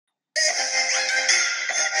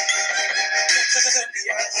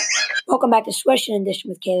welcome back to Swish and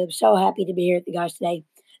Edition with Caleb. So happy to be here with you guys today.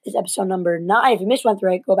 This is episode number 9. If you missed one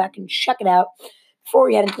through 8, go back and check it out. Before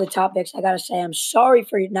we head into the topics, I gotta say I'm sorry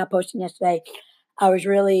for not posting yesterday. I was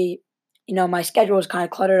really, my schedule was kind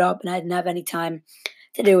of cluttered up and I didn't have any time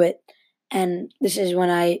to do it. And this is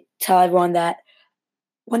when I tell everyone that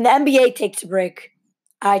when the NBA takes a break,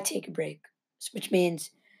 I take a break, which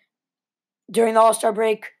means during the All-Star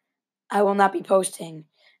break, I will not be posting.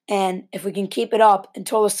 And if we can keep it up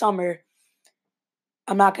until the summer,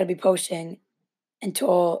 I'm not going to be posting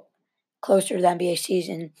until closer to the NBA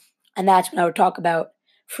season. And that's when I would talk about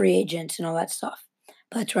free agents and all that stuff.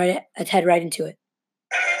 But let's head right into it.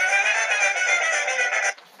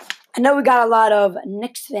 I know we got a lot of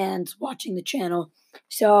Knicks fans watching the channel.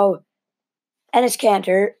 So Enes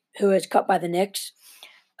Kanter, who is cut by the Knicks,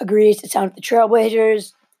 agrees to sign with the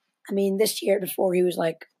Trailblazers. I mean, this year before he was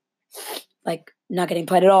like not getting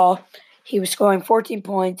played at all, he was scoring 14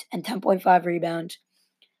 points and 10.5 rebounds.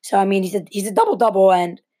 So I mean, he's a double-double,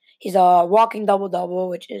 and he's a walking double-double,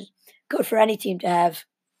 which is good for any team to have.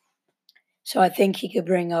 So I think he could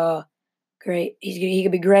bring he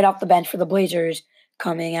could be great off the bench for the Blazers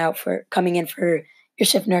coming in for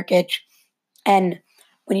Yusuf Nurkic. And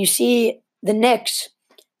when you see the Knicks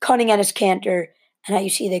cutting Enes Kanter, and how you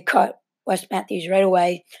see they cut Wes Matthews right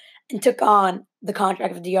away and took on the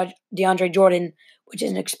contract of DeAndre Jordan, which is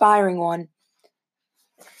an expiring one,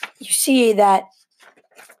 you see that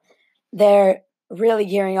they're really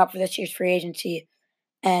gearing up for this year's free agency.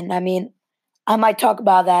 And I mean, I might talk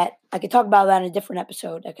about that. I could talk about that in a different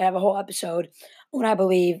episode. I could have a whole episode when I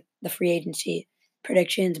believe the free agency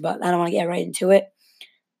predictions, but I don't want to get right into it.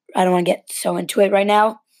 I don't want to get so into it right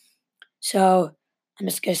now. So I'm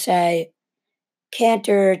just going to say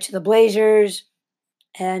Kanter to the Blazers,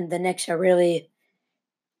 and the Knicks are really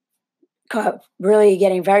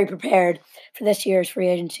getting very prepared for this year's free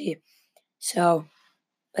agency. So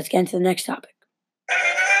let's get into the next topic.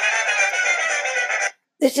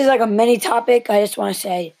 This is like a mini topic. I just want to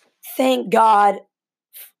say thank God,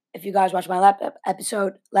 if you guys watched my last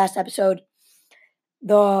episode,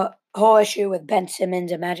 the whole issue with Ben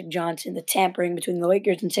Simmons and Magic Johnson, the tampering between the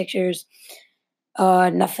Lakers and Sixers,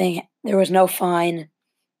 nothing. There was no fine,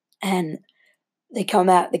 and they came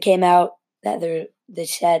out that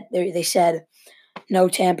they said no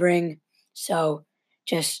tampering. So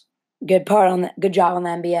just good job on the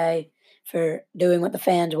NBA for doing what the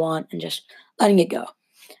fans want and just letting it go.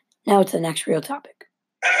 Now to the next real topic.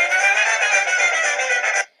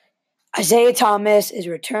 Isaiah Thomas is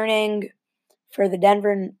returning for the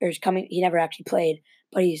he never actually played,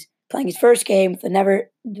 but he's playing his first game with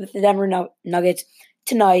the Denver Nuggets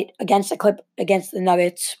tonight against the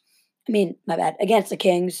Nuggets. Against the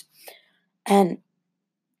Kings. And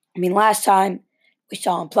last time we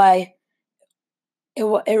saw him play, he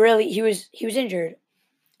was injured,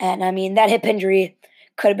 and that hip injury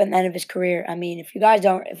could have been the end of his career. If you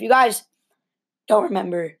guys don't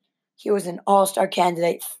remember, he was an all-star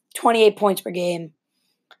candidate, 28 points per game.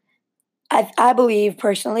 I believe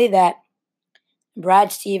personally that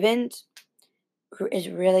Brad Stevens is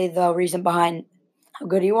really the reason behind how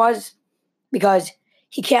good he was, because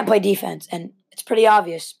he can't play defense, and it's pretty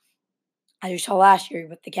obvious, as you saw last year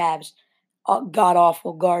with the Cavs,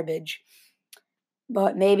 god-awful garbage.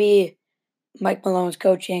 But maybe Mike Malone's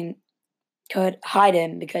coaching could hide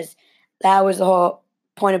him, because that was the whole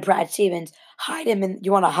point of Brad Stevens.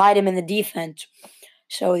 You want to hide him in the defense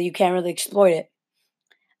so you can't really exploit it.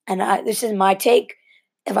 And this is my take.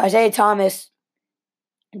 If Isaiah Thomas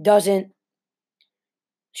doesn't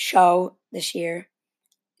show this year,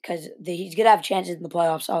 because he's going to have chances in the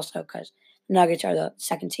playoffs also, because the Nuggets are the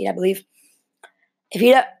second seed, I believe. If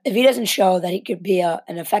he doesn't show that he could be an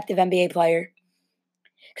effective NBA player,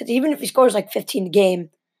 because even if he scores like 15 a game,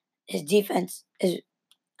 his defense is,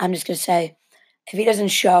 I'm just going to say, if he doesn't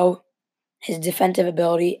show his defensive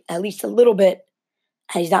ability at least a little bit,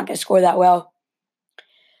 and he's not going to score that well,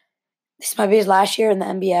 this might be his last year in the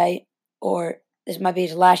NBA, or this might be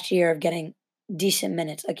his last year of getting decent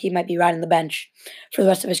minutes. Like, he might be riding the bench for the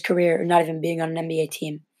rest of his career, or not even being on an NBA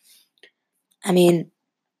team.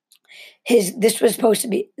 This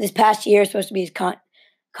past year was supposed to be his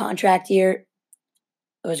contract year.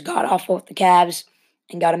 It was god-awful with the Cavs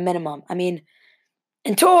and got a minimum.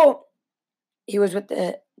 Until he was with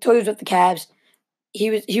the Cavs,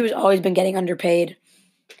 he was always been getting underpaid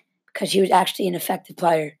because he was actually an effective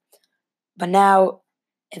player. But now,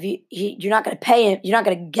 if you're not going to pay him, you're not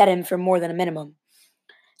going to get him for more than a minimum.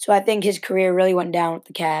 So I think his career really went down with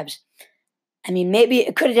the Cavs. Maybe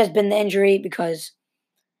it could have just been the injury, because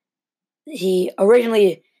he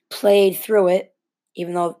originally played through it,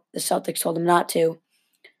 even though the Celtics told him not to.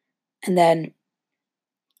 and then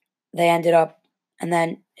they ended up, and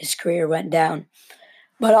then his career went down.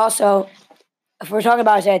 But also, if we're talking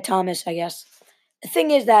about Isaiah Thomas, I guess the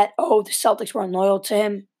thing is that the Celtics weren't loyal to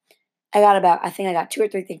him. I think I got 2 or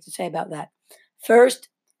 3 things to say about that. First,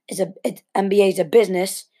 NBA is a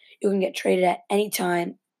business. You can get traded at any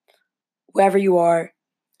time, wherever you are,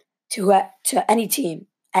 to any team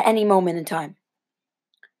at any moment in time.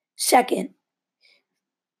 Second,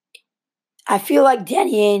 I feel like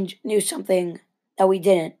Danny Ainge knew something that we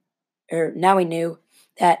didn't, or now we knew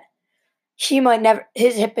that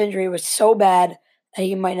his hip injury was so bad that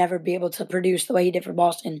he might never be able to produce the way he did for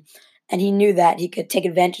Boston. And he knew that he could take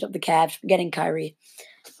advantage of the Cavs for getting Kyrie.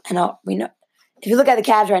 And we know, if you look at the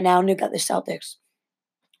Cavs right now and look at the Celtics,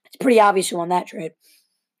 it's pretty obvious who won that trade.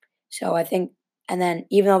 So I think, and then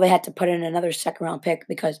even though they had to put in another second-round pick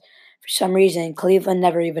because for some reason Cleveland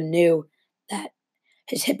never even knew that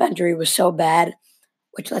his hip injury was so bad,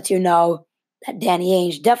 which lets you know that Danny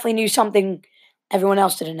Ainge definitely knew something everyone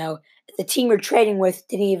else didn't know. The team you're trading with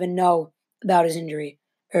didn't even know about his injury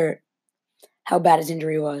or how bad his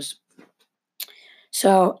injury was.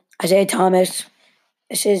 So Isaiah Thomas,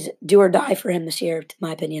 this is do or die for him this year, in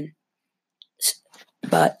my opinion.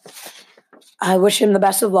 But I wish him the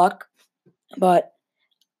best of luck. But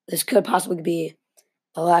this could possibly be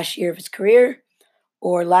the last year of his career,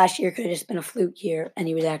 or last year could have just been a fluke year and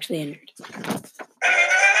he was actually injured.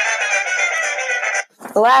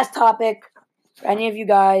 The last topic for any of you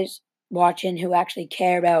guys watching who actually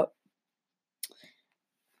care about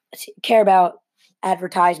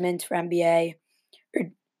advertisements for NBA,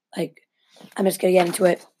 or I'm just gonna get into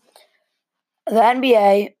it. The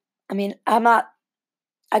NBA,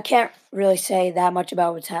 I can't really say that much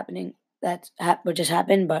about what's happening. What just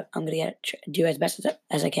happened, but I'm gonna do as best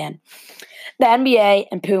as I can. The NBA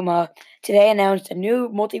and Puma today announced a new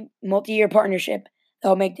multi-year partnership that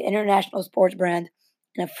will make the international sports brand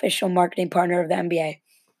an official marketing partner of the NBA.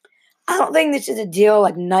 I don't think this is a deal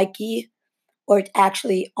like Nike, or it's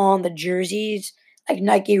actually on the jerseys. Like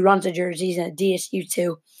Nike runs the jerseys and Adidas used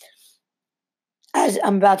to. As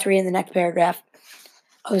I'm about to read in the next paragraph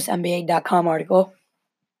of this NBA.com article,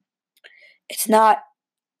 it's not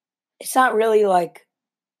really like,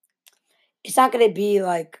 it's not going to be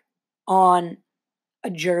like on a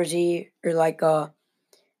jersey or like a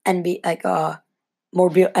NBA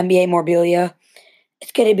memorabilia.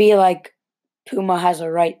 It's going to be like Puma has a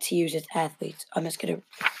right to use its athletes. I'm just going to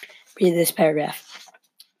read this paragraph.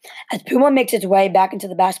 As Puma makes its way back into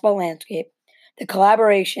the basketball landscape, the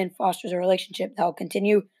collaboration fosters a relationship that will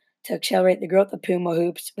continue to accelerate the growth of Puma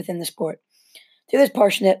hoops within the sport. Through this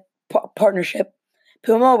partnership,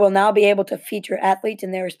 Puma will now be able to feature athletes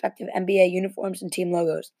in their respective NBA uniforms and team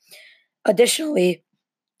logos. Additionally,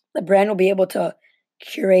 the brand will be able to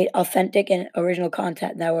curate authentic and original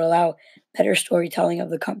content that will allow better storytelling of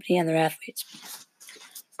the company and their athletes.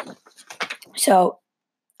 So,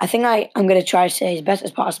 I think I'm going to try to say as best as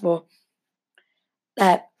possible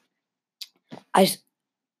that any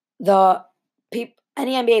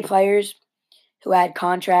NBA players who had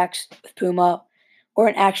contracts with Puma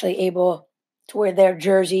weren't actually able to wear their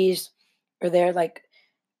jerseys or their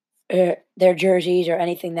jerseys or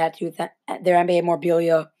anything that do with their NBA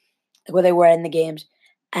memorabilia, like what they wear in the games,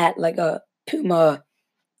 at like a Puma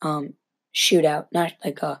shootout, not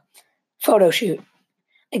like a photo shoot.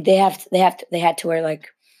 Like they had to wear like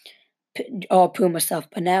all Puma stuff,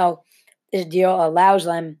 but now this deal allows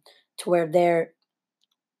them to wear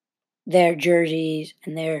their jerseys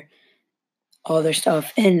and all their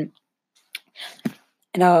stuff in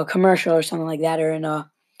a commercial or something like that, or in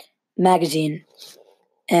a magazine.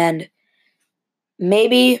 And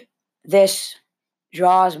maybe this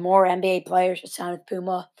draws more NBA players to sign with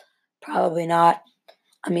Puma. Probably not.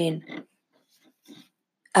 I mean,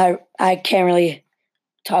 I can't really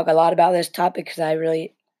talk a lot about this topic because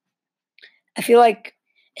I feel like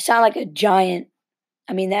it's not like a giant.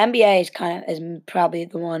 I mean, the NBA is probably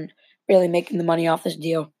the one really making the money off this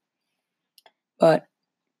deal. But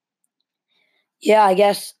yeah, I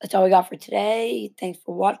guess that's all we got for today. Thanks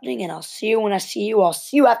for watching, and I'll see you when I see you. I'll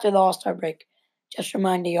see you after the All-Star break. Just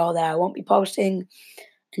reminding y'all that I won't be posting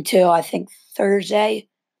until I think Thursday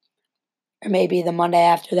or maybe the Monday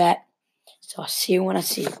after that. So I'll see you when I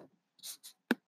see you.